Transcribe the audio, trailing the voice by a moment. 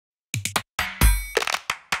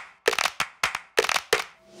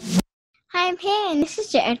I'm Peyton. This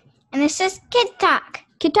is Jared. And this is Kidtalk.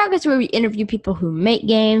 Kidtalk is where we interview people who make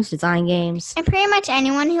games, design games. And pretty much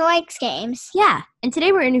anyone who likes games. Yeah, and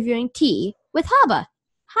today we're interviewing T with HABA.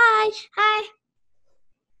 Hi. Hi.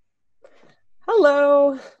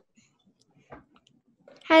 Hello.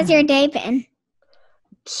 How's your day been?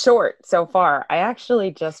 Short so far. I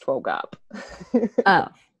actually just woke up. Oh.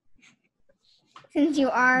 Since you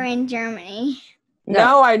are in Germany.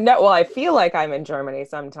 No, I know. Well, I feel like I'm in Germany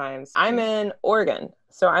sometimes. I'm in Oregon.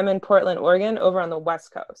 So I'm in Portland, Oregon, over on the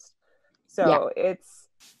West Coast. So It's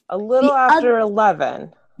a little after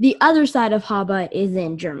 11. The other side of HABA is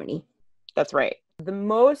in Germany. That's right. The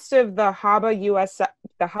most of the HABA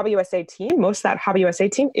USA team, most of that HABA USA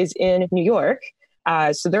team is in New York.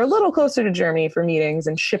 So they're a little closer to Germany for meetings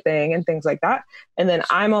and shipping and things like that. And then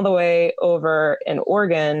I'm all the way over in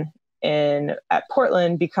Oregon at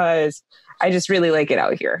Portland because I just really like it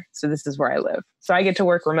out here. So this is where I live. So I get to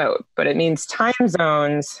work remote, but it means time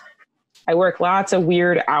zones. I work lots of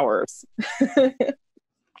weird hours.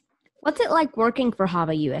 What's it like working for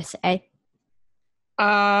HABA USA?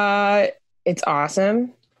 It's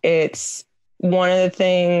awesome. It's one of the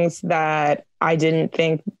things that I didn't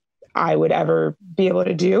think I would ever be able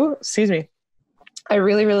to do. Excuse me. I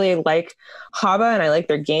really, really like HABA and I like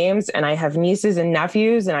their games, and I have nieces and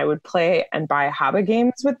nephews, and I would play and buy HABA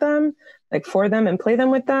games with them, like for them, and play them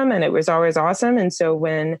with them. And it was always awesome. And so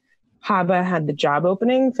when HABA had the job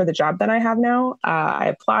opening for the job that I have now, I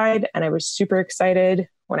applied and I was super excited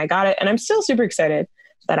when I got it. And I'm still super excited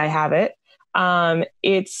that I have it.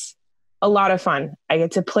 It's a lot of fun. I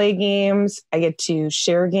get to play games. I get to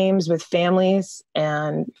share games with families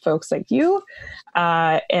and folks like you.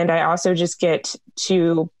 And I also just get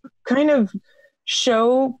to kind of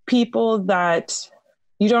show people that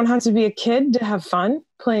you don't have to be a kid to have fun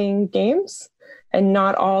playing games, and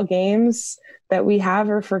not all games that we have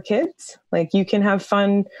are for kids. Like, you can have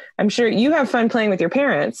fun. I'm sure you have fun playing with your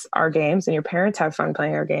parents, our games, and your parents have fun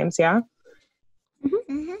playing our games. Yeah.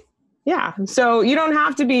 Mm-hmm. Mm-hmm. Yeah. So you don't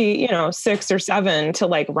have to be, 6 or 7 to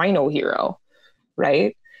like Rhino Hero,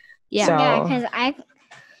 right? Yeah. So, Yeah,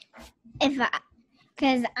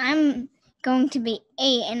 because I'm going to be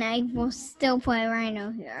 8 and I will still play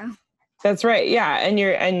Rhino Hero. that's right. Yeah.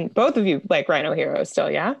 And both of you like Rhino Hero still,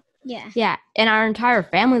 yeah? Yeah. Yeah, and our entire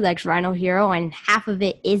family likes Rhino Hero, and half of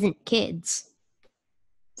it isn't kids.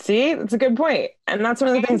 See, that's a good point. And that's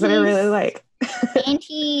one of the things that I really like. And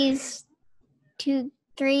he's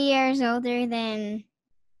 3 years older than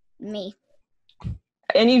me.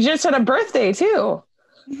 And you just had a birthday too.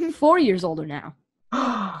 4 years older now.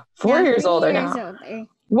 4 years older now.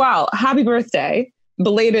 Wow. Happy birthday.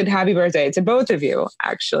 Belated happy birthday to both of you,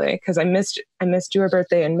 actually, because I missed your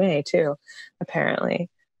birthday in May too, apparently.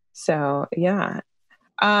 So yeah.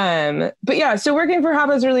 But yeah, so working for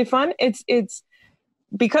HABA is really fun. It's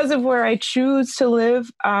because of where I choose to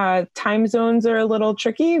live, time zones are a little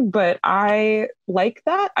tricky, but I like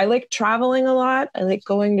that. I like traveling a lot. I like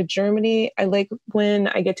going to Germany. I like when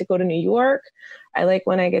I get to go to New York. I like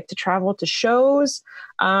when I get to travel to shows.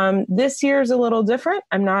 This year is a little different.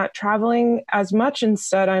 I'm not traveling as much.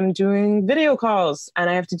 Instead, I'm doing video calls, and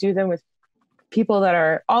I have to do them with people that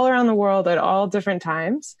are all around the world at all different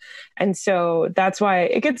times. And so that's why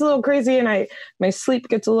it gets a little crazy, and my sleep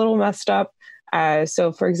gets a little messed up.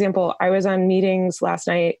 So for example, I was on meetings last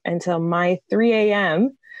night until my 3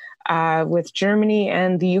 a.m. With Germany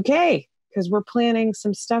and the UK, because we're planning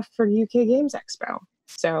some stuff for UK Games Expo.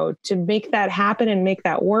 So to make that happen and make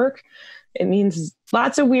that work, it means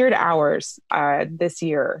lots of weird hours this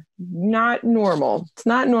year. Not normal. It's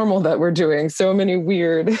not normal that we're doing so many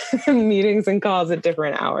weird meetings and calls at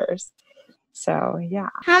different hours. So, yeah.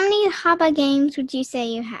 How many HABA games would you say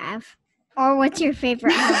you have? Or what's your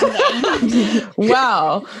favorite HABA game?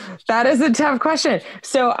 Well, that is a tough question.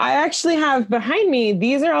 So I actually have behind me,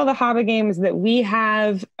 these are all the HABA games that we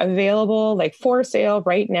have available, like for sale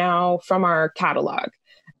right now from our catalog.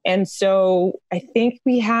 And so I think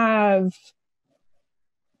we have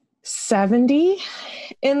 70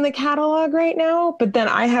 in the catalog right now, but then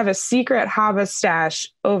I have a secret HABA stash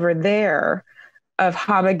over there of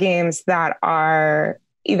HABA games that are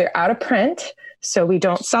either out of print, so we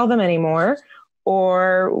don't sell them anymore,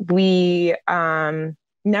 or we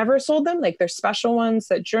never sold them. Like, they're special ones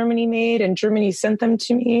that Germany made, and Germany sent them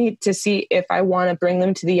to me to see if I want to bring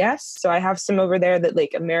them to the US. So I have some over there that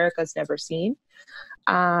like America's never seen.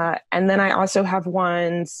 And then I also have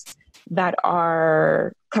ones that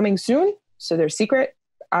are coming soon, so they're secret.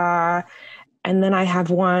 And then I have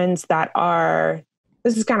ones that are,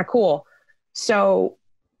 this is kind of cool. So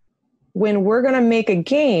when we're going to make a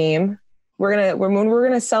game, when we're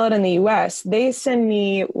gonna sell it in the US, they send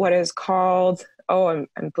me what is called, I'm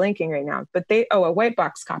blanking right now, but a white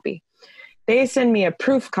box copy. They send me a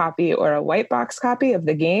proof copy or a white box copy of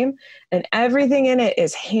the game, and everything in it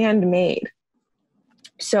is handmade.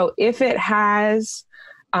 So if it has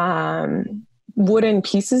wooden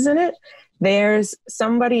pieces in it, there's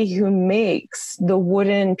somebody who makes the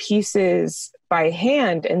wooden pieces by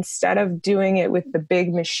hand instead of doing it with the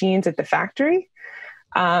big machines at the factory.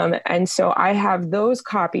 And so I have those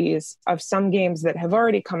copies of some games that have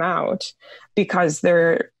already come out because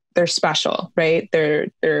they're special, right?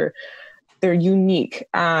 They're unique.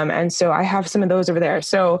 And so I have some of those over there.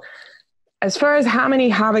 So as far as how many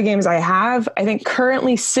HABA games I have, I think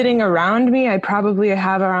currently sitting around me, I probably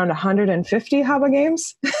have around 150 HABA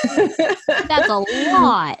games. That's a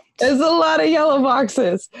lot. There's a lot of yellow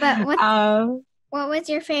boxes. But what was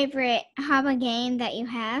your favorite HABA game that you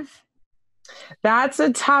have? That's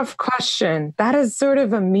a tough question. That is sort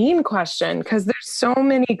of a mean question because there's so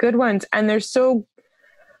many good ones and they're so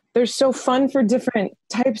fun for different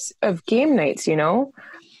types of game nights, you know?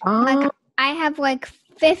 I have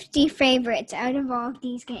 50 favorites out of all of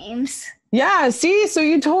these games. Yeah, see? So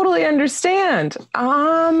you totally understand.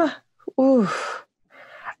 I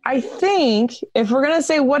think if we're going to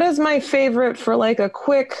say what is my favorite for a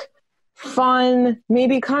quick, fun,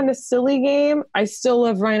 maybe kind of silly game, I still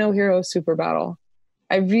love Rhino Hero Super Battle.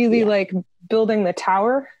 I really like building the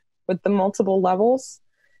tower with the multiple levels.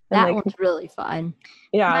 That one's really fun.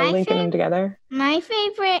 Yeah, linking them together. My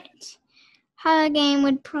favorite HABA game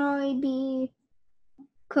would probably be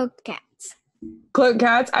Cloaked Cats. Cloaked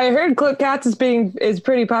Cats. I heard Cloaked Cats is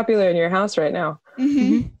pretty popular in your house right now.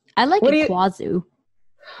 Mm-hmm. I like Iquazu.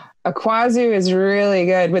 Iquazu is really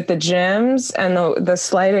good with the gems and the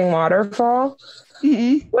sliding waterfall.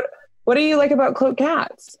 Mm-hmm. What do you like about Cloaked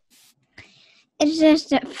Cats? It's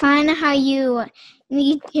just fun how you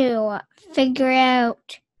need to figure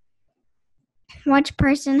out which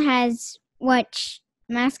person has which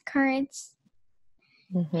mask cards.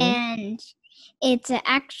 Mm-hmm. And it's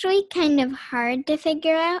actually kind of hard to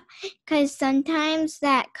figure out because sometimes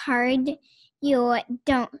that card you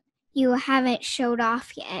haven't showed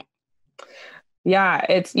off yet.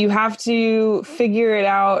 Yeah, you have to figure it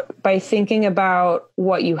out by thinking about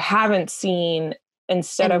what you haven't seen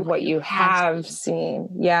instead of what you have seen.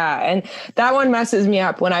 Yeah, and that one messes me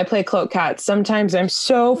up when I play Cloaked Cats. Sometimes I'm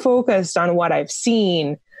so focused on what I've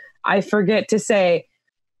seen, I forget to say,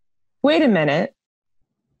 wait a minute,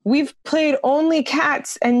 we've played only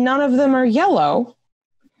cats and none of them are yellow.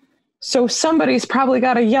 So somebody's probably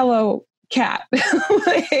got a yellow cat,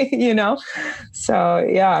 you know? So,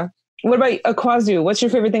 yeah. What about Iquazu? What's your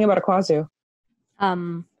favorite thing about Iquazu?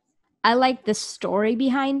 I like the story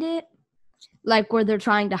behind it. Like where they're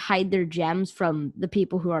trying to hide their gems from the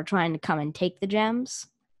people who are trying to come and take the gems.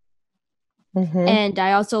 Mm-hmm. And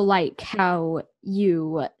I also like how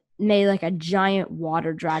you made a giant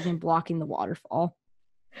water dragon blocking the waterfall.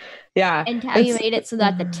 Yeah. And how you made it so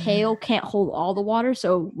that the tail can't hold all the water,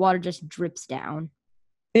 so water just drips down.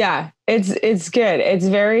 Yeah, it's good.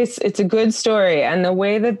 It's a good story, and the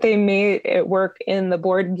way that they made it work in the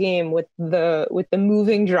board game with the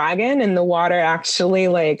moving dragon and the water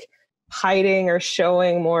actually hiding or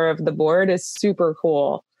showing more of the board is super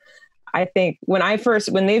cool. I think I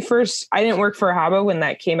didn't work for HABA when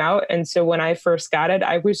that came out, and so when I first got it,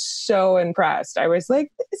 I was so impressed. I was like,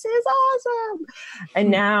 "This is awesome!"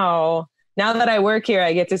 And now that I work here,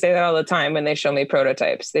 I get to say that all the time when they show me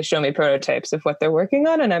prototypes. They show me prototypes of what they're working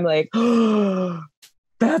on, and I'm like, "Oh,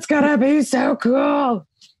 that's gonna be so cool!"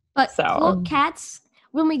 But Cloaked Cats,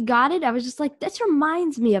 when we got it, I was just like, "This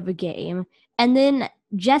reminds me of a game," and then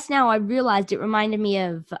just now I realized it reminded me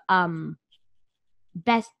of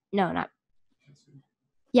Guess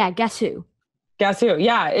Who? Guess Who?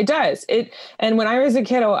 Yeah, it does. And when I was a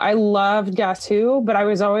kid, I loved Guess Who, but I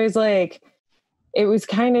was always like, it was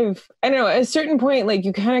kind of, I don't know, at a certain point,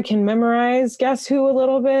 you kind of can memorize Guess Who a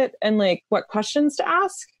little bit and what questions to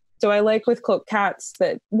ask. So I like with Cloaked Cats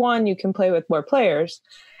that 1, you can play with more players,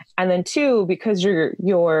 and then 2, because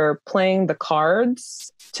you're playing the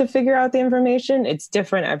cards to figure out the information, it's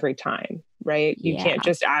different every time, right? You can't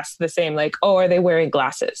just ask the same, are they wearing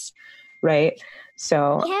glasses, right?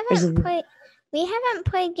 So we haven't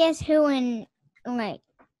played Guess Who in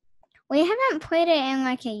we haven't played it in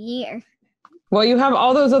a year. Well, you have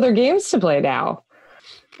all those other games to play now.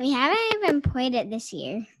 We haven't even played it this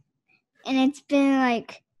year, and it's been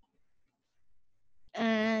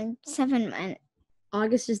 7 months.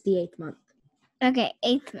 August is the 8th month. Okay,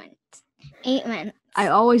 8th month. 8 months. I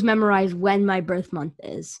always memorize when my birth month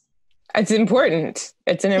is. It's important.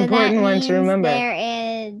 It's an important one to remember. There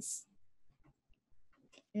is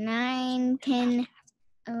 9, 10,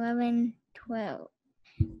 11, 12.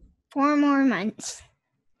 4 more months.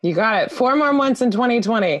 You got it. 4 more months in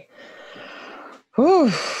 2020.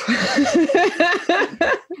 Whew.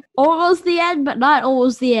 Almost the end, but not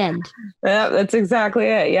almost the end. Yeah, that's exactly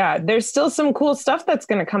it. Yeah. There's still some cool stuff that's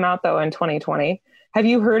going to come out, though, in 2020. Have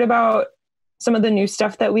you heard about some of the new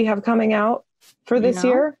stuff that we have coming out for this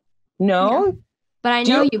year? No? But I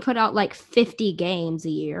know you put out like 50 games a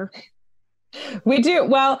year. We do.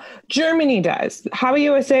 Well, Germany does. HABA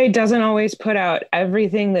USA doesn't always put out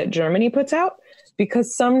everything that Germany puts out,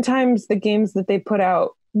 because sometimes the games that they put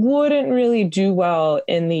out wouldn't really do well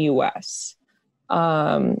in the US.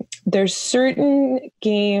 There's certain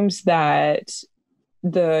games that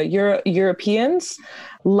the Europeans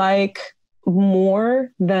like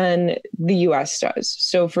more than the US does.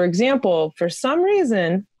 So, for example, for some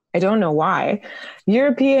reason, I don't know why,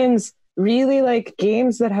 Europeans really like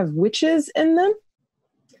games that have witches in them.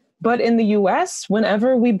 But in the US,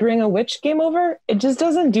 whenever we bring a witch game over, it just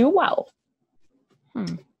doesn't do well.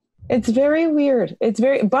 It's very weird.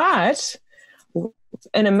 But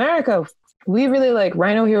in America, we really like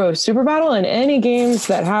Rhino Hero Super Battle, and any games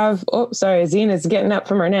that have, Zena's getting up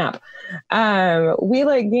from her nap. We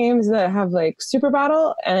like games that have like Super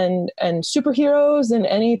Battle and superheroes and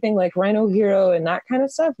anything like Rhino Hero and that kind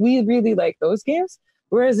of stuff. We really like those games.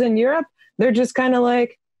 Whereas in Europe, they're just kind of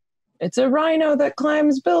like, it's a rhino that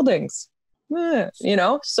climbs buildings.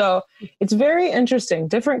 So it's very interesting.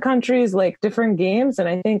 Different countries like different games, and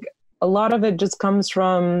I think a lot of it just comes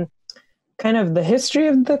from kind of the history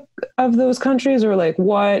of those countries, or like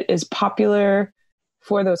what is popular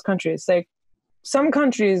for those countries. Like some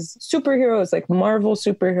countries, superheroes like Marvel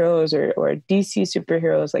superheroes or DC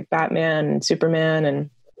superheroes like Batman and Superman and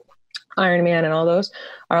Iron Man and all those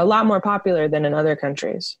are a lot more popular than in other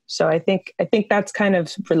countries. So I think that's kind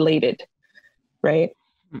of related, right?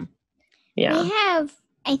 Yeah. We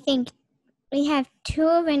have 2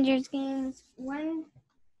 Avengers games.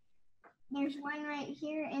 There's one right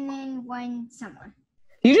here and then one somewhere.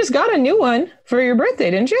 You just got a new one for your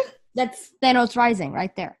birthday, didn't you? That's Thanos Rising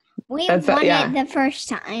right there. We won it the first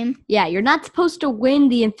time. Yeah, you're not supposed to win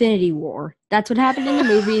the Infinity War. That's what happened in the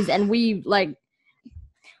movies, and we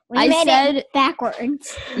made it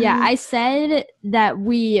backwards. Yeah, I said that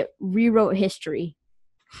we rewrote history.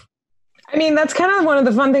 I mean, that's kind of one of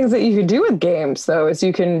the fun things that you could do with games, though, is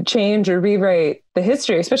you can change or rewrite the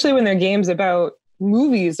history, especially when they're games about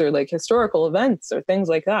movies or like historical events or things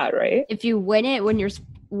like that, right? If you win it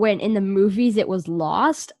when in the movies it was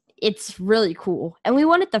lost, it's really cool. And we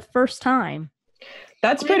won it the first time.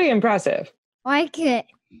 That's pretty impressive. Like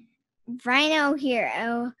Rhino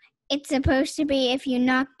Hero, it's supposed to be if you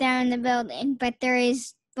knock down the building, but there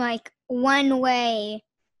is like one way.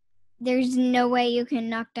 There's no way you can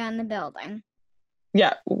knock down the building.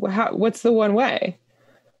 Yeah. What's the one way?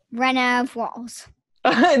 Run out of walls.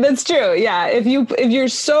 That's true. Yeah. If you're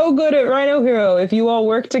so good at Rhino Hero, if you all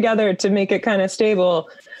work together to make it kind of stable,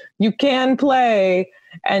 you can play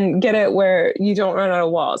and get it where you don't run out of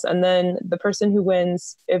walls. And then the person who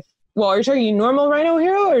wins, are you talking normal Rhino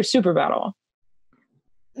Hero or Super Battle?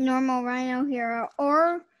 Normal Rhino Hero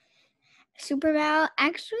or Super Battle.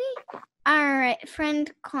 Actually, our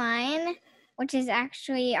friend Klein, which is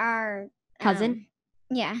actually our cousin.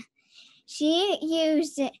 She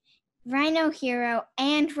used Rhino Hero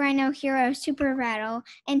and Rhino Hero Super Battle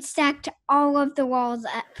and stacked all of the walls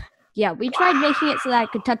up. Yeah, we tried making it so that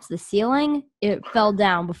it could touch the ceiling. It fell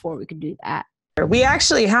down before we could do that. We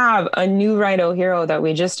actually have a new Rhino Hero that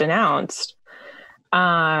we just announced.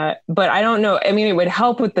 But I don't know. I mean, it would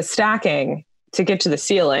help with the stacking to get to the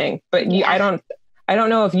ceiling, but I don't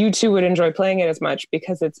know if you two would enjoy playing it as much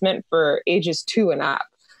because it's meant for ages 2 and up.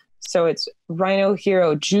 So it's Rhino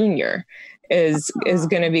Hero Junior is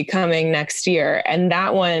going to be coming next year. And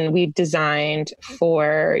that one we designed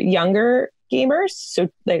for younger gamers. So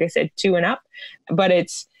like I said, 2 and up, but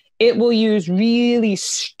it will use really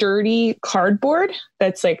sturdy cardboard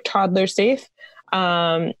that's like toddler safe.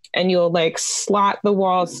 And you'll like slot the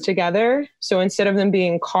walls together. So instead of them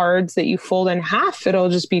being cards that you fold in half, it'll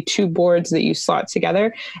just be 2 boards that you slot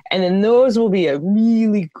together. And then those will be a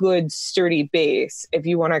really good sturdy base if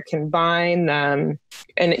you want to combine them.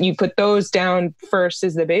 And you put those down first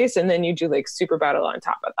as the base, and then you do like Super Battle on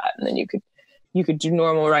top of that. And then you could do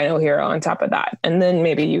normal Rhino Hero on top of that. And then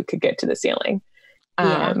maybe you could get to the ceiling.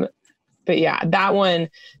 But yeah, that one's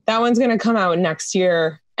going to come out next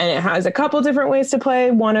year. And it has a couple different ways to play.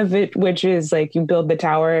 One of it, which is like you build the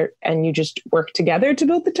tower and you just work together to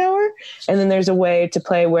build the tower. And then there's a way to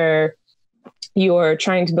play where you're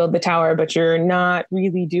trying to build the tower, but you're not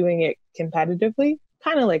really doing it competitively,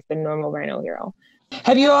 kind of like the normal Rhino Hero.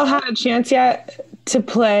 Have you all had a chance yet to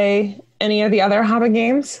play any of the other HABA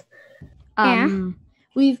games?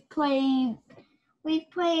 We've played.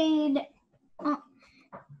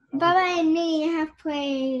 Baba and me have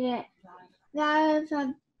played Valley of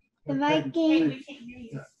the Vikings.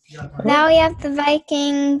 Valley of the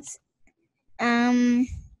Vikings.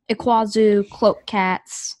 Iquazu, Cloaked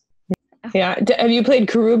Cats. Yeah. Have you played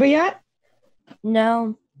Karuba yet?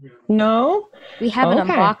 No. No? We haven't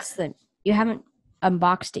unboxed it. You haven't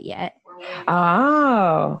unboxed it yet.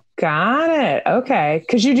 Oh, got it. Okay.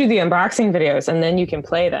 Because you do the unboxing videos and then you can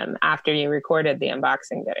play them after you recorded the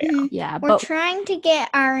unboxing video. Mm-hmm. Yeah. We're trying to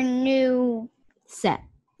get our new set.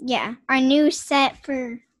 Yeah. Our new set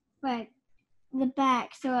for like the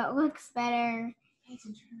back so it looks better.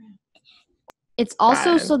 It's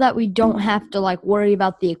also so that we don't have to like worry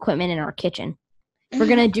about the equipment in our kitchen. We're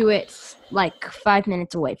going to do it like 5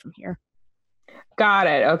 minutes away from here. Got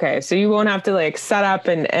it. Okay. So you won't have to like set up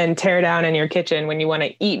and tear down in your kitchen when you want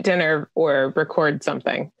to eat dinner or record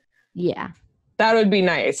something. Yeah. That would be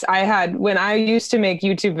nice. When I used to make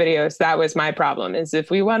YouTube videos, that was my problem, is if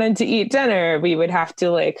we wanted to eat dinner, we would have to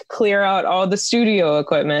like clear out all the studio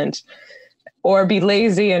equipment or be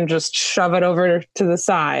lazy and just shove it over to the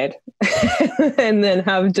side and then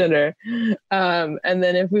have dinner. And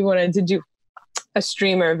then if we wanted to do a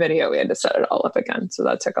streamer video, we had to set it all up again. So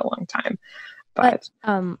that took a long time. But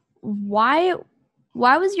why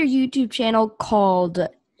was your YouTube channel called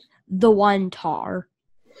TheOneTAR?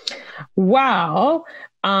 Wow.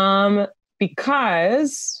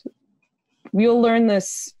 Because you'll learn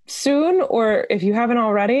this soon, or if you haven't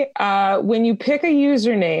already, when you pick a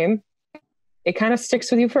username, it kind of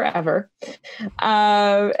sticks with you forever.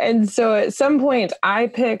 And so at some point I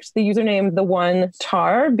picked the username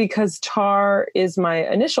TheOneTAR because tar is my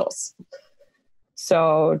initials.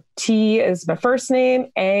 So T is my first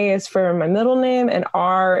name, A is for my middle name, and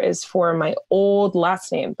R is for my old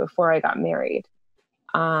last name before I got married.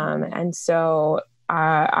 And so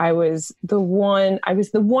I was the one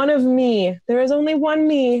of me. There is only one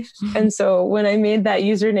me. And so when I made that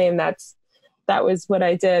username, that was what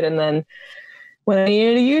I did. And then when I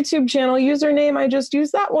needed a YouTube channel username, I just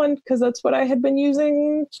used that one because that's what I had been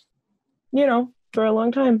using, for a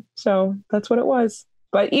long time. So that's what it was.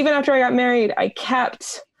 But even after I got married, I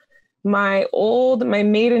kept my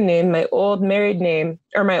maiden name, my old married name,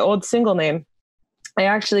 or my old single name. I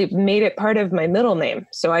actually made it part of my middle name.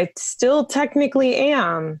 So I still technically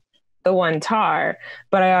am TheOneTAR,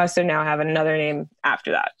 but I also now have another name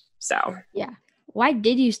after that. So yeah. Why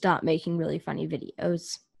did you stop making really funny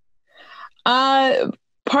videos?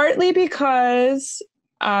 Partly because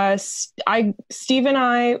Steve and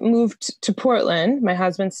I moved to Portland. My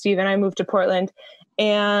husband Steve and I moved to Portland,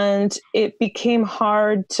 and it became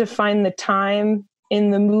hard to find the time in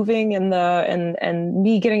the moving and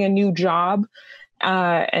me getting a new job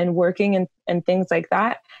and working and things like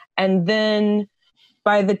that. And then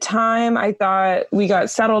by the time I thought we got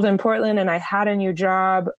settled in Portland and I had a new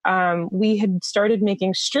job, we had started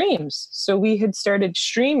making streams. So we had started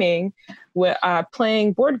streaming,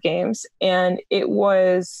 playing board games, and it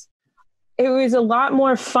was a lot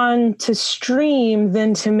more fun to stream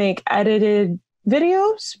than to make edited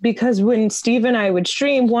videos, because when Steve and I would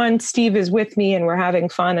stream, Steve is with me and we're having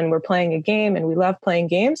fun and we're playing a game and we love playing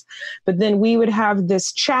games. But then we would have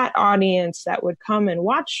this chat audience that would come and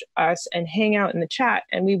watch us and hang out in the chat,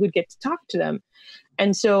 and we would get to talk to them.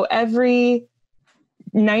 And so every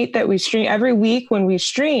night that we stream, every week when we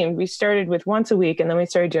streamed, we started with once a week and then we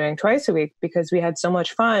started doing twice a week because we had so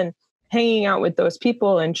much fun hanging out with those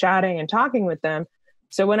people and chatting and talking with them.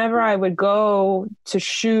 So whenever I would go to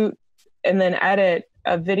shoot and then edit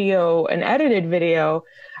an edited video,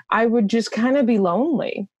 I would just kind of be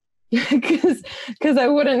lonely because I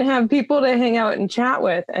wouldn't have people to hang out and chat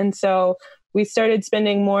with. And so we started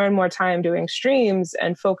spending more and more time doing streams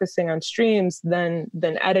and focusing on streams than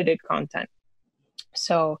edited content.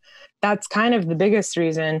 So that's kind of the biggest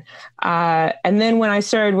reason. And then when I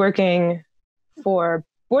started working for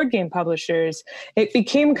board game publishers, it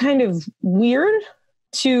became kind of weird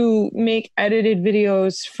to make edited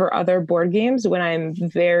videos for other board games when I'm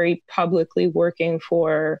very publicly working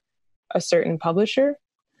for a certain publisher.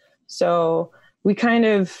 So we kind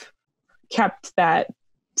of kept that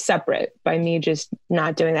separate by me just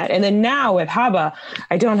not doing that. And then now with HABA,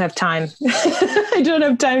 I don't have time. I don't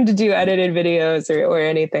have time to do edited videos or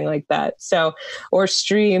anything like that. So, or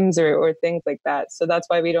streams or things like that. So that's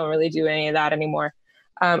why we don't really do any of that anymore.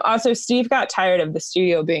 Also, Steve got tired of the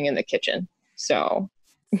studio being in the kitchen. So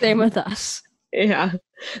same with us. Yeah.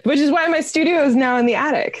 Which is why my studio is now in the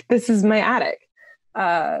attic. This is my attic.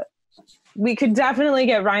 we could definitely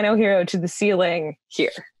get Rhino Hero to the ceiling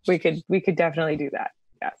here. We could definitely do that.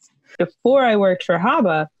 Yes. Before I worked for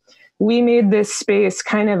HABA, we made this space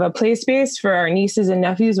kind of a play space for our nieces and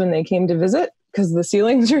nephews when they came to visit, because the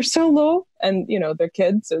ceilings are so low and, you know, they're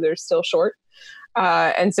kids, so they're still short.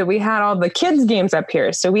 And so we had all the kids games up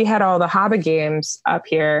here. So we had all the HABA games up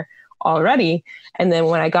here already. And then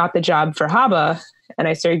when I got the job for HABA and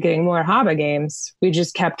I started getting more HABA games, we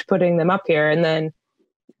just kept putting them up here. And then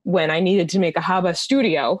when I needed to make a HABA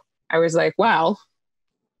studio, I was like, wow,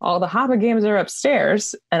 all the HABA games are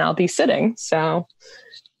upstairs and I'll be sitting. So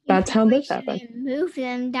that's how this happened. Move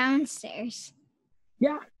them downstairs.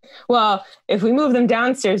 Yeah. Well, if we move them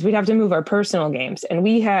downstairs, we'd have to move our personal games. And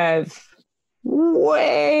we have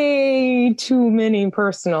way too many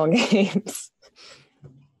personal games.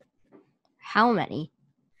 How many?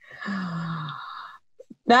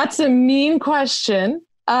 That's a mean question.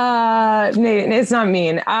 Nate, it's not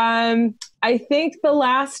mean. I think the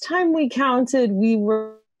last time we counted, we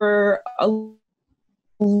were a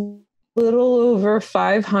little over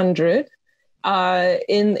 500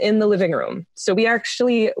 in the living room. So we have, do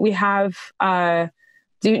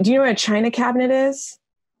you know what a china cabinet is?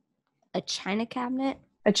 A china cabinet?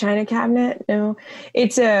 A china cabinet? No.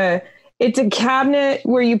 It's a cabinet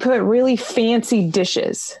where you put really fancy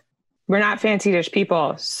dishes. We're not fancy dish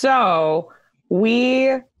people. So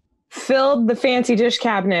we filled the fancy dish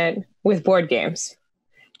cabinet with board games.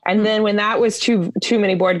 And then when that was too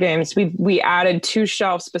many board games, we added 2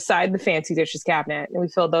 shelves beside the fancy dishes cabinet and we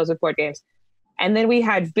filled those with board games. And then we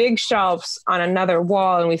had big shelves on another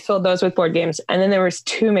wall and we filled those with board games. And then there was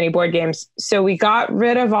too many board games. So we got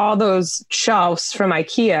rid of all those shelves from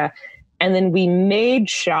IKEA. And then we made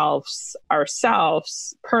shelves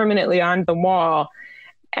ourselves permanently on the wall.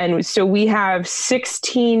 And so we have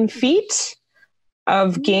 16 feet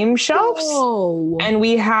of game shelves. Whoa. And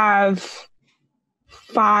we have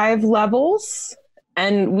 5 levels.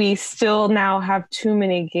 And we still now have too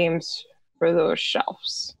many games for those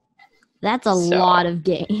shelves. That's a lot of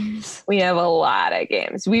games. We have a lot of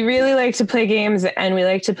games. We really like to play games, and we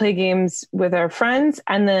like to play games with our friends.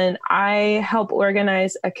 And then I help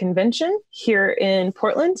organize a convention here in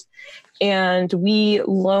Portland, and we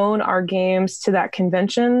loan our games to that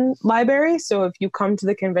convention library. So if you come to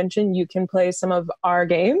the convention, you can play some of our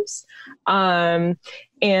games. And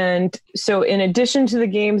so in addition to the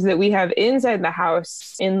games that we have inside the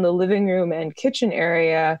house, in the living room and kitchen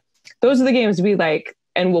area, those are the games we like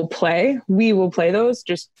and we'll play. We will play those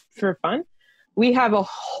just for fun. We have a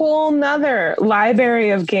whole nother library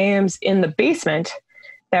of games in the basement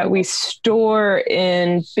that we store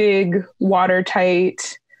in big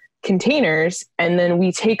watertight containers. And then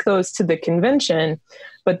we take those to the convention.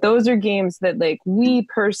 But those are games that like we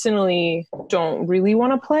personally don't really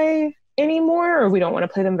want to play anymore, or we don't want to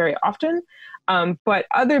play them very often. But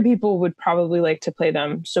other people would probably like to play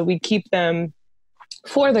them. So we keep them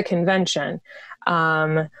for the convention.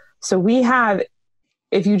 So we have,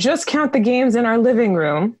 if you just count the games in our living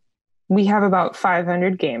room, we have about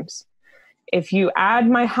 500 games. If you add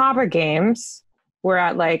my HABA games, we're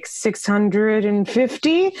at like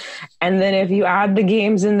 650. And then if you add the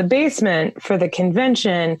games in the basement for the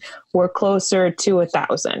convention, we're closer to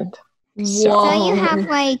 1,000. So you have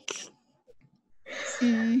like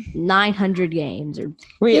 900 games, or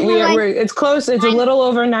it's close. It's a little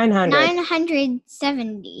over 900.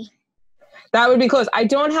 970. That would be close. I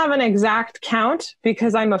don't have an exact count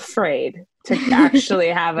because I'm afraid to actually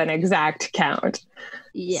have an exact count.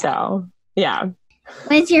 Yeah. So, yeah.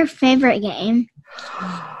 What's your favorite game?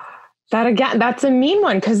 That's a mean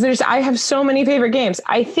one because I have so many favorite games.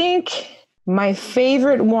 I think my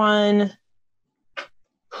favorite one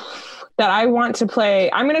that I want to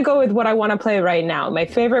play, I'm going to go with what I want to play right now. My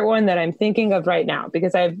favorite one that I'm thinking of right now,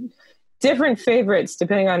 because I have different favorites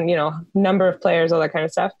depending on, number of players, all that kind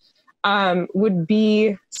of stuff. Would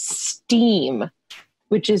be Steam,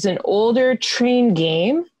 which is an older train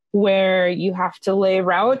game where you have to lay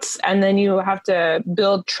routes and then you have to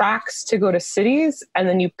build tracks to go to cities, and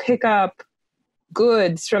then you pick up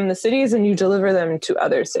goods from the cities and you deliver them to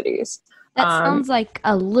other cities. That sounds like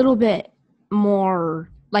a little bit more,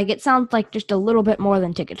 like it sounds like just a little bit more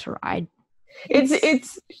than Ticket to Ride. It's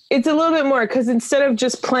a little bit more because instead of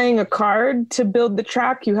just playing a card to build the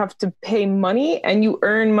track, you have to pay money, and you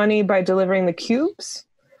earn money by delivering the cubes.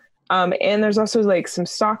 And there's also like some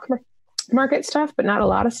stock market stuff, but not a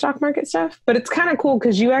lot of stock market stuff. But it's kind of cool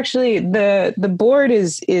because you actually the board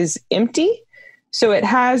is empty, so it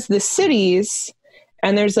has the cities,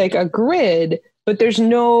 and there's like a grid, but there's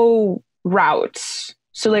no routes.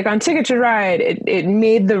 So like on Ticket to Ride, it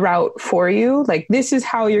made the route for you. Like this is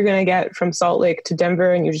how you're going to get from Salt Lake to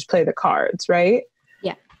Denver, and you just play the cards, right?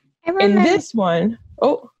 Yeah. In this one,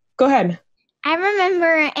 oh, go ahead. I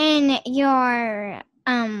remember in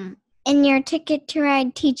your Ticket to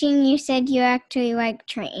Ride teaching, you said you actually like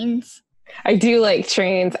trains. I do like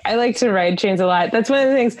trains. I like to ride trains a lot. That's one of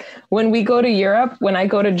the things when we go to Europe, when I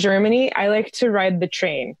go to Germany, I like to ride the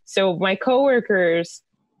train. So my coworkers,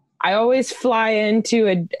 I always fly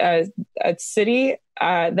into a city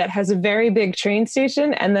that has a very big train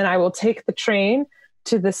station, and then I will take the train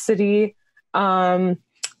to the city that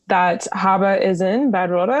HABA is in,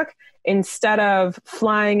 Bad Rodach, instead of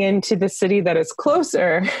flying into the city that is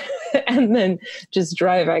closer and then just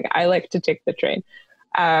driving. I like to take the train.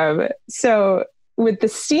 So with the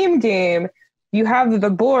Steam game, you have the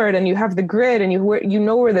board and you have the grid, and you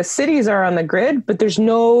know where the cities are on the grid, but there's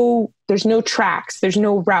no tracks, there's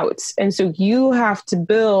no routes. And so you have to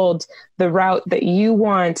build the route that you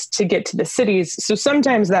want to get to the cities. So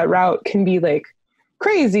sometimes that route can be like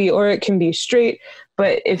crazy or it can be straight.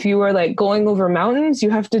 But if you are like going over mountains, you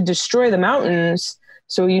have to destroy the mountains.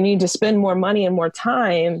 So you need to spend more money and more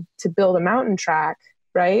time to build a mountain track,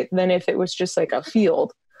 right? Than if it was just like a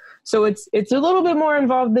field. So it's a little bit more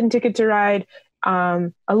involved than Ticket to Ride,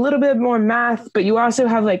 a little bit more math, but you also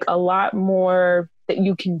have like a lot more that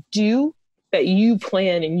you can do that you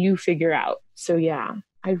plan and you figure out. So yeah,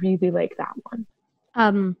 I really like that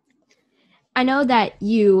one. I know that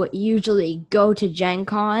you usually go to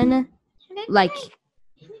Gencon, like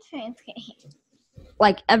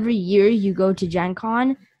every year you go to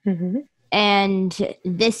Gencon, and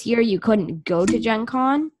this year you couldn't go to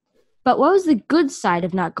Gencon. But what was the good side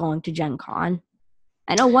of not going to Gencon?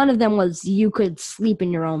 I know one of them was you could sleep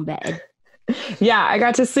in your own bed. Yeah, I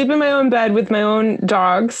got to sleep in my own bed with my own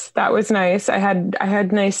dogs. That was nice. I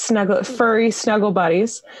had nice furry snuggle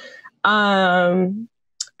buddies.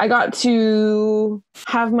 I got to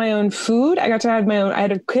have my own food. I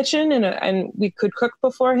had a kitchen and we could cook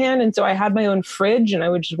beforehand. And so I had my own fridge and I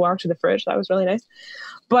would just walk to the fridge. That was really nice.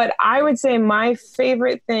 But I would say my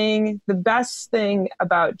favorite thing, the best thing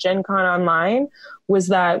about Gencon Online was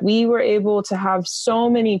that we were able to have so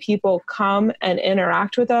many people come and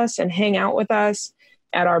interact with us and hang out with us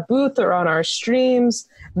at our booth or on our streams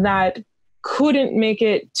that couldn't make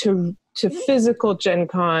it to physical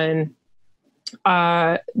Gencon.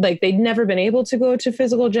 Like they'd never been able to go to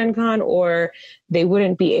physical Gencon, or they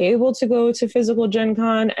wouldn't be able to go to physical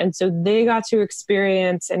Gencon. And so they got to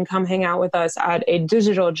experience and come hang out with us at a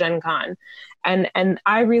digital Gencon. And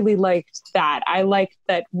I really liked that. I liked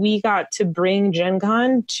that we got to bring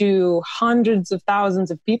Gencon to hundreds of thousands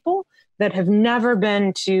of people that have never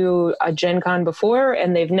been to a Gencon before,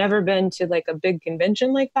 and they've never been to like a big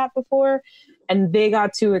convention like that before. And they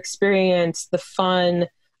got to experience the fun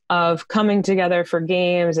of coming together for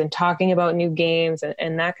games and talking about new games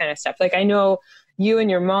and that kind of stuff. Like I know you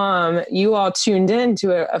and your mom, you all tuned in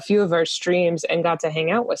to a few of our streams and got to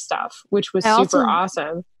hang out with stuff, which was super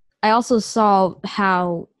awesome. I also saw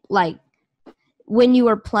how, like, when you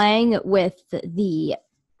were playing with the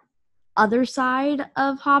other side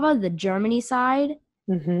of HABA, the Germany side,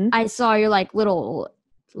 I saw your like little,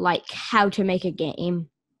 like, how to make a game.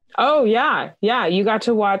 Oh, yeah. Yeah. You got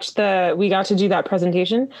to we got to do that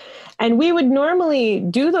presentation, and we would normally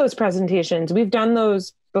do those presentations. We've done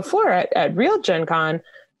those before at real Gencon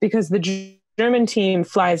because the German team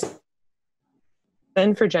flies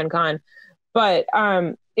in for Gencon, but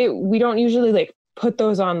we don't usually like put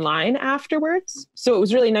those online afterwards. So it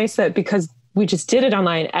was really nice that because we just did it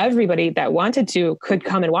online, everybody that wanted to could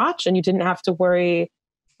come and watch, and you didn't have to worry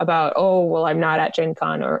about, oh, well, I'm not at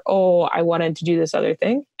Gencon, or, oh, I wanted to do this other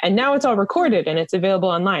thing. And now it's all recorded and it's available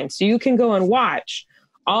online. So you can go and watch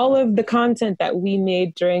all of the content that we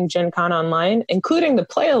made during Gencon Online, including the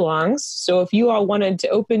play-alongs. So if you all wanted to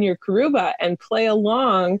open your Karuba and play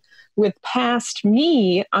along with past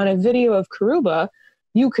me on a video of Karuba,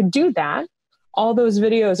 you could do that. All those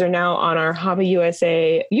videos are now on our HABA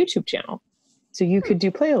USA YouTube channel. So you could do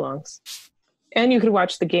play-alongs. And you could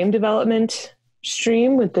watch the game development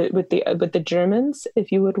stream with the Germans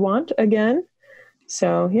if you would want again.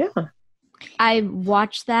 So yeah, I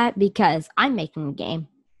watched that because I'm making a game.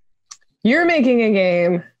 You're making a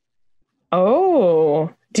game. Oh,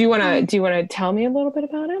 do you want to tell me a little bit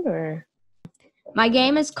about it? Or my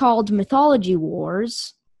game is called Mythology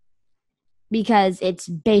Wars because it's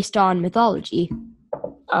based on mythology.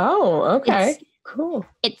 Oh, okay. Cool.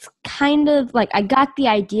 It's kind of like I got the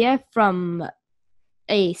idea from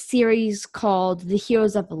a series called The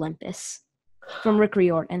Heroes of Olympus from Rick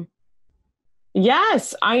Riordan.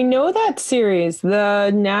 Yes, I know that series.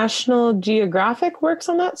 The National Geographic works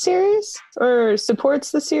on that series or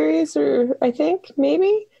supports the series, or I think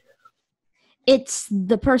maybe. It's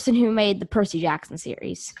the person who made the Percy Jackson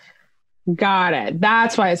series. Got it.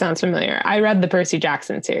 That's why it sounds familiar. I read the Percy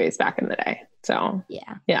Jackson series back in the day. So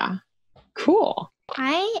yeah. Cool.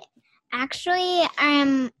 I actually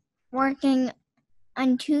am working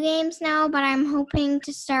on 2 games now, but I'm hoping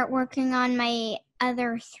to start working on my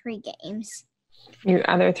other 3 games. Your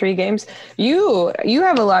other 3 games? You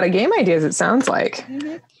have a lot of game ideas, it sounds like.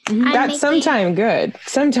 Mm-hmm. That's sometimes good.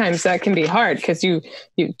 Sometimes that can be hard because you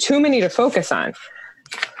too many to focus on.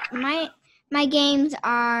 My games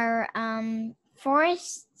are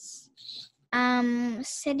forests,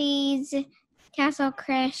 cities, Castle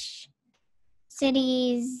Crush,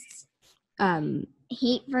 cities,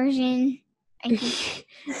 heat version. I think.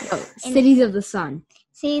 Cities of the Sun.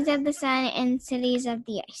 Cities of the Sun and Cities of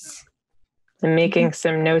the Ice. I'm making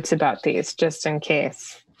some notes about these just in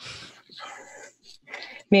case.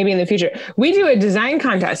 Maybe in the future. We do a design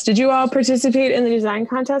contest. Did you all participate in the design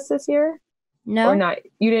contest this year? No. Or not?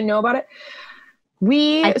 You didn't know about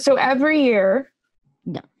it? So every year.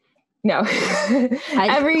 No.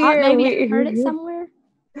 Every year maybe I heard it somewhere.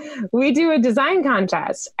 We do a design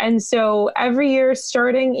contest. And so every year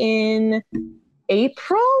starting in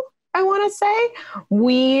April, I want to say,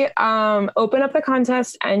 we open up the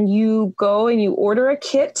contest and you go and you order a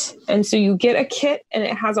kit. And so you get a kit and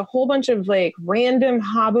it has a whole bunch of like random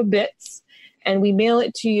HABA bits and we mail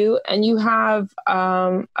it to you. And you have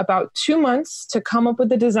about 2 months to come up with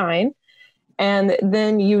the design. And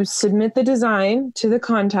then you submit the design to the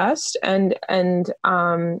contest. And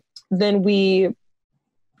then we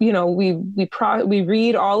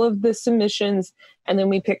read all of the submissions and then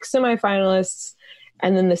we pick semifinalists.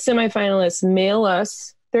 And then the semifinalists mail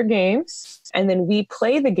us their games, and then we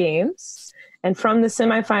play the games. And from the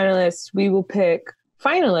semifinalists, we will pick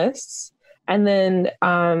finalists. And then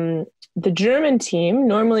the German team,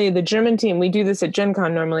 we do this at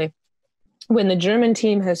Gencon normally. When the German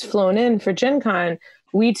team has flown in for Gencon,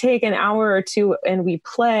 we take an hour or 2 and we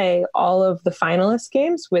play all of the finalist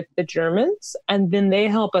games with the Germans, and then they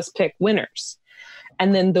help us pick winners.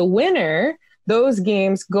 And then the winner, those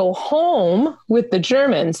games go home with the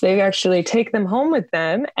Germans. They actually take them home with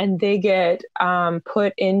them and they get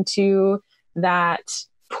put into that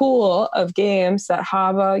pool of games that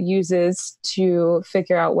HABA uses to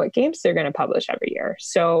figure out what games they're going to publish every year.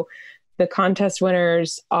 So the contest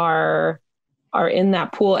winners are in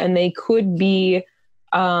that pool and they could be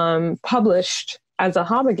published as a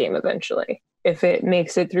HABA game eventually, if it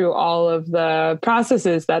makes it through all of the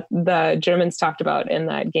processes that the Germans talked about in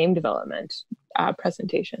that game development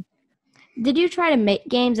presentation. Did you try to make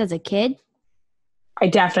games as a kid? I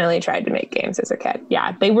definitely tried to make games as a kid.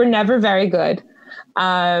 Yeah, they were never very good.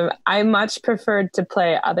 I much preferred to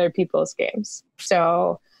play other people's games.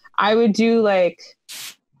 So I would do like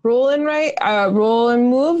roll and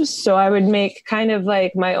moves. So I would make kind of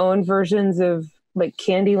like my own versions of like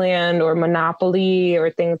Candyland or Monopoly or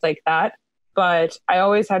things like that. But I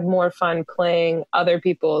always had more fun playing other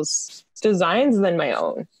people's designs than my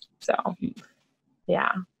own. So,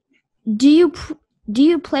 yeah. Do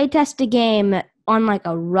you play test a game on like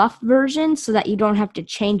a rough version so that you don't have to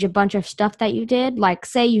change a bunch of stuff that you did? Like,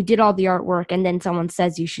 say you did all the artwork and then someone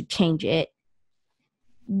says you should change it.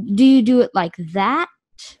 Do you do it like that,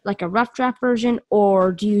 like a rough draft version,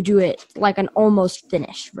 or do you do it like an almost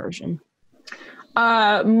finished version?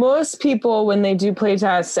 Most people, when they do play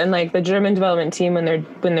tests, and like the German development team, when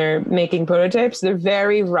they're making prototypes, they're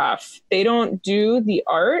very rough. They don't do the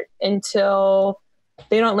art until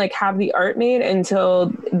they don't like have the art made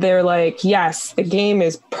until they're like, yes, the game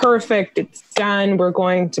is perfect. It's done. We're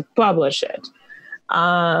going to publish it.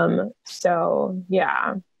 So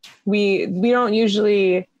yeah, we don't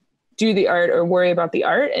usually do the art or worry about the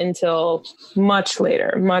art until much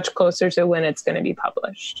later, much closer to when it's going to be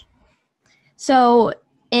published. So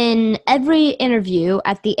in every interview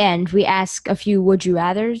at the end, we ask a few would you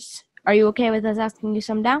rathers. Are you okay with us asking you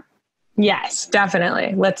some now? Yes,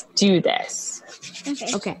 definitely. Let's do this.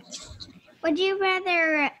 Okay. Would you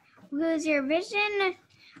rather lose your vision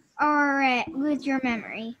or lose your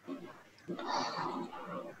memory? It's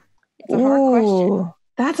a hard question.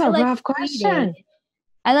 That's a rough question.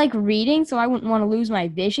 I like reading, so I wouldn't want to lose my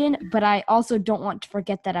vision, but I also don't want to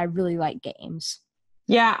forget that I really like games.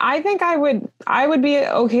 Yeah, I think I would be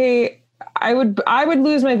okay. I would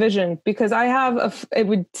lose my vision because it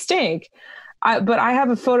would stink. But I have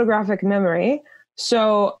a photographic memory.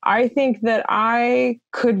 So I think that I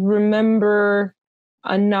could remember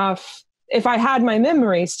enough if I had my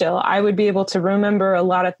memory still, I would be able to remember a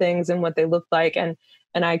lot of things and what they looked like. And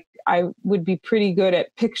I would be pretty good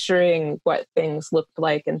at picturing what things looked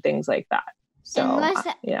like and things like that. So, unless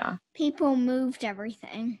people moved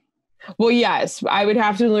everything. Well, yes, I would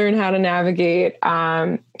have to learn how to navigate,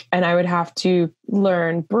 and I would have to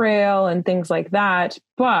learn Braille and things like that.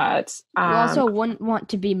 But you also wouldn't want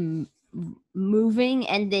to be moving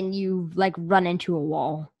and then you like run into a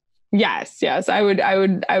wall. Yes, I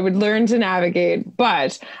would learn to navigate,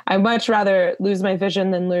 but I'd much rather lose my vision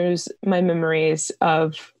than lose my memories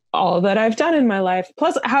of all that I've done in my life,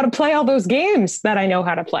 plus how to play all those games that I know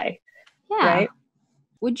how to play. Yeah. Right?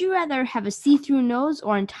 Would you rather have a see-through nose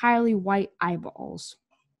or entirely white eyeballs?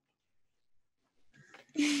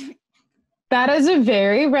 That is a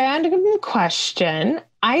very random question.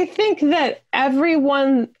 I think it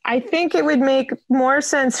would make more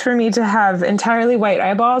sense for me to have entirely white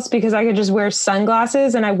eyeballs because I could just wear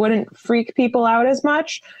sunglasses and I wouldn't freak people out as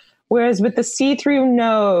much. Whereas with the see-through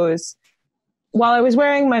nose, while I was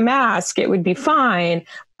wearing my mask, it would be fine.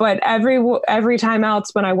 But every time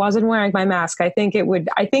else when I wasn't wearing my mask, I think it would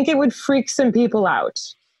freak some people out,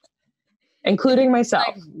 including myself.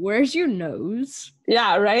 Like, where's your nose?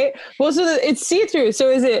 Yeah, right. Well, so it's see-through. So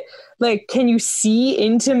is it like, can you see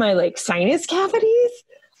into my like sinus cavities?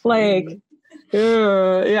 Like,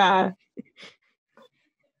 yeah.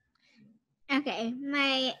 Okay,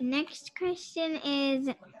 my next question is,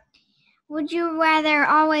 would you rather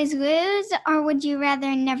always lose or would you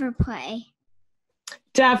rather never play?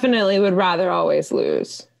 Definitely would rather always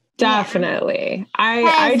lose. Definitely. Yeah.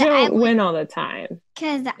 I don't win all the time.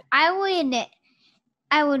 Because I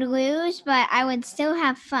would lose, but I would still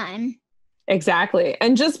have fun. Exactly.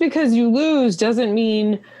 And just because you lose doesn't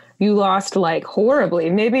mean you lost like horribly.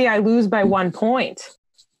 Maybe I lose by 1 point,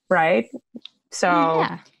 right? So,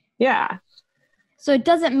 yeah. So it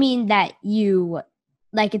doesn't mean that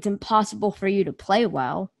it's impossible for you to play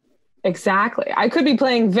well. Exactly. I could be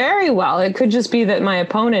playing very well. It could just be that my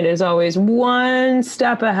opponent is always one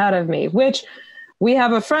step ahead of me, which we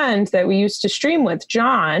have a friend that we used to stream with,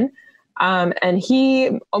 John, and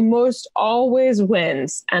he almost always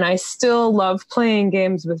wins. And I still love playing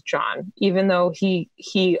games with John, even though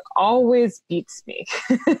he always beats me.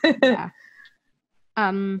 Yeah.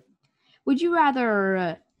 Would you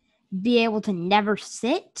rather be able to never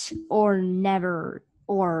sit or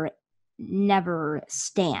never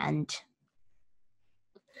stand?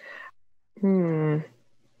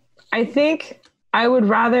 I think I would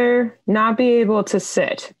rather not be able to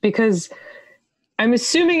sit because I'm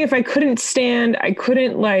assuming if I couldn't stand, I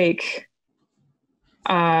couldn't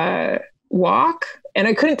walk and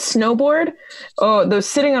I couldn't snowboard. Oh, though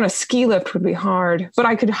sitting on a ski lift would be hard, but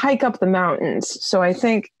I could hike up the mountains. So I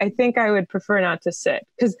think I would prefer not to sit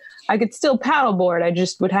because I could still paddleboard. I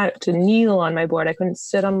just would have to kneel on my board. I couldn't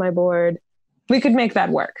sit on my board. We could make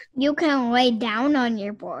that work. You can lay down on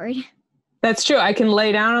your board. That's true. I can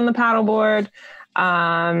lay down on the paddleboard.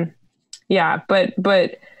 Yeah, but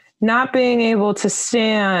not being able to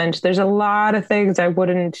stand, there's a lot of things a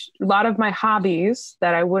lot of my hobbies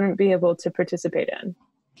that I wouldn't be able to participate in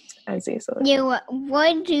as easily. You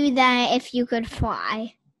would do that if you could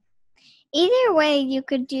fly. Either way, you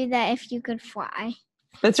could do that if you could fly.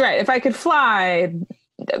 That's right. If I could fly,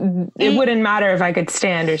 it wouldn't matter if I could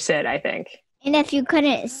stand or sit, I think. And if you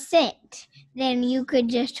couldn't sit, then you could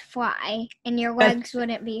just fly and your legs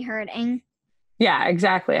wouldn't be hurting. Yeah,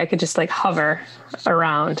 exactly. I could just hover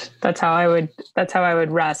around. That's how I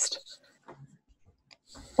would rest.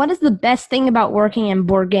 What is the best thing about working in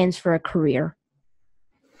board games for a career?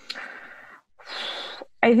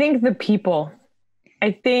 I think the people.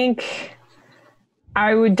 I think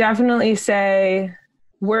I would definitely say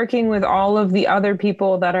working with all of the other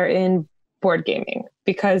people that are in board gaming,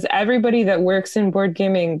 because everybody that works in board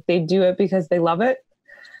gaming, they do it because they love it.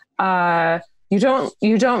 You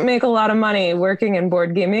don't make a lot of money working in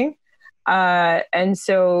board gaming. And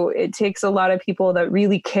so it takes a lot of people that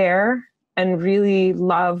really care and really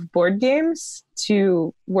love board games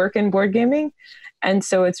to work in board gaming. And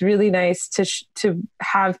so it's really nice to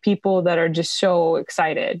have people that are just so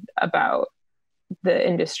excited about the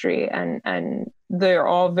industry, and they're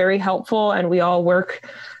all very helpful, and we all work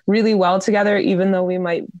really well together, even though we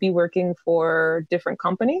might be working for different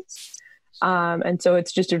companies. And so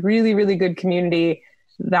it's just a really, really good community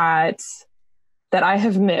that I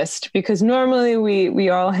have missed, because normally we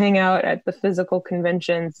all hang out at the physical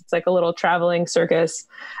conventions. It's like a little traveling circus.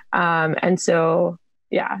 And so,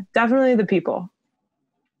 yeah, definitely the people.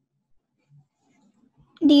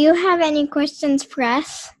 Do you have any questions for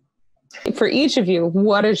us? For each of you,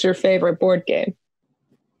 what is your favorite board game?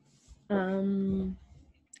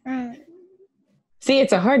 See,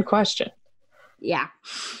 it's a hard question. Yeah.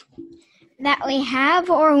 That we have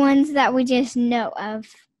or ones that we just know of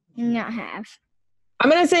and not have? I'm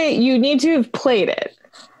going to say you need to have played it,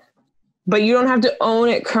 but you don't have to own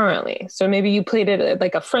it currently. So maybe you played it at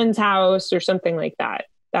like a friend's house or something like that.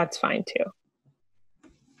 That's fine too.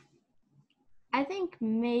 I think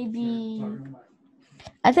maybe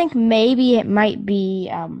it might be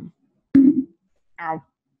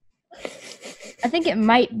I think it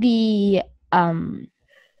might be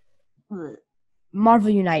Marvel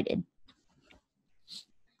United.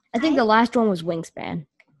 I think the last one was Wingspan.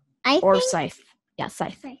 Scythe. Yeah,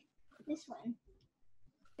 Scythe. This one.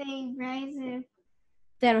 The Rise of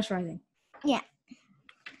Thanos Rising. Yeah.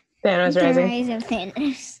 Thanos The Rising. Rise of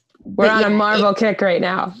Thanos. We're on a Marvel kick right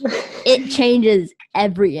now. It changes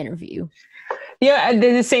every interview. Yeah,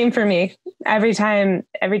 the same for me. Every time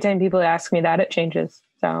people ask me that, it changes.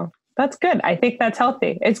 So that's good. I think that's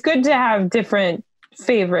healthy. It's good to have different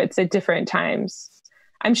favorites at different times.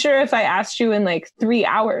 I'm sure if I asked you in like 3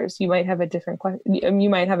 hours, you might have a different question. You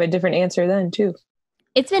might have a different answer then too.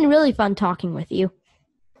 It's been really fun talking with you.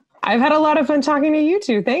 I've had a lot of fun talking to you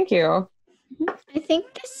too. Thank you. I think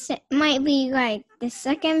this might be like the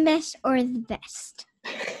second best or the best.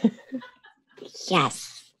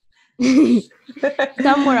 Yes.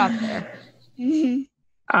 Somewhere up there.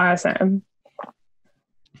 Awesome.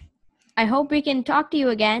 I hope we can talk to you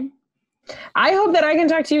again. I hope that I can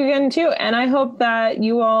talk to you again too. And I hope that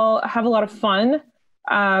you all have a lot of fun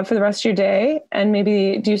for the rest of your day and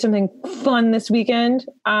maybe do something fun this weekend.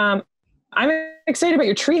 I'm excited about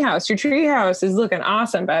your treehouse. Your treehouse is looking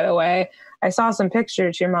awesome, by the way. I saw some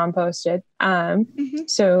pictures your mom posted.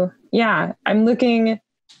 So yeah, I'm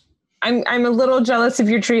a little jealous of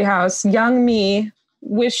your treehouse. Young me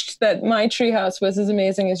wished that my treehouse was as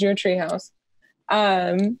amazing as your treehouse.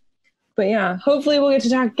 But yeah, hopefully we'll get to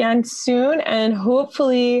talk again soon, and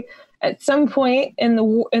hopefully at some point in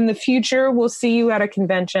the future we'll see you at a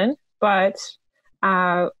convention. But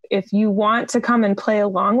if you want to come and play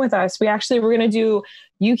along with us, we're going to do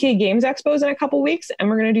UK Games Expos in a couple weeks, and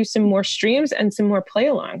we're going to do some more streams and some more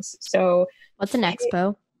play-alongs. So what's an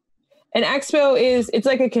expo? An expo it's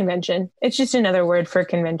like a convention. It's just another word for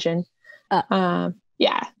convention.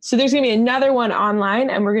 Yeah. So there's going to be another one online,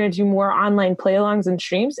 and we're going to do more online play-alongs and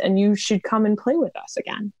streams, and you should come and play with us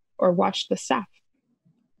again or watch the stuff.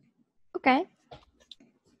 Okay.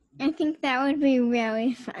 I think that would be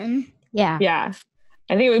really fun. Yeah. Yeah.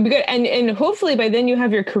 I think it would be good. And hopefully by then you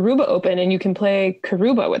have your Karuba open and you can play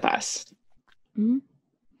Karuba with us. Mm-hmm.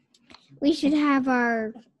 We should have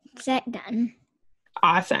our set done.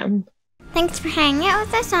 Awesome. Thanks for hanging out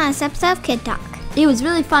with us on this episode of Kid Talk. It was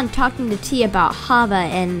really fun talking to T about HABA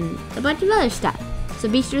and a bunch of other stuff. So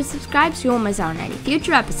be sure to subscribe so you won't miss out on any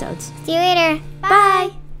future episodes. See you later.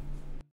 Bye.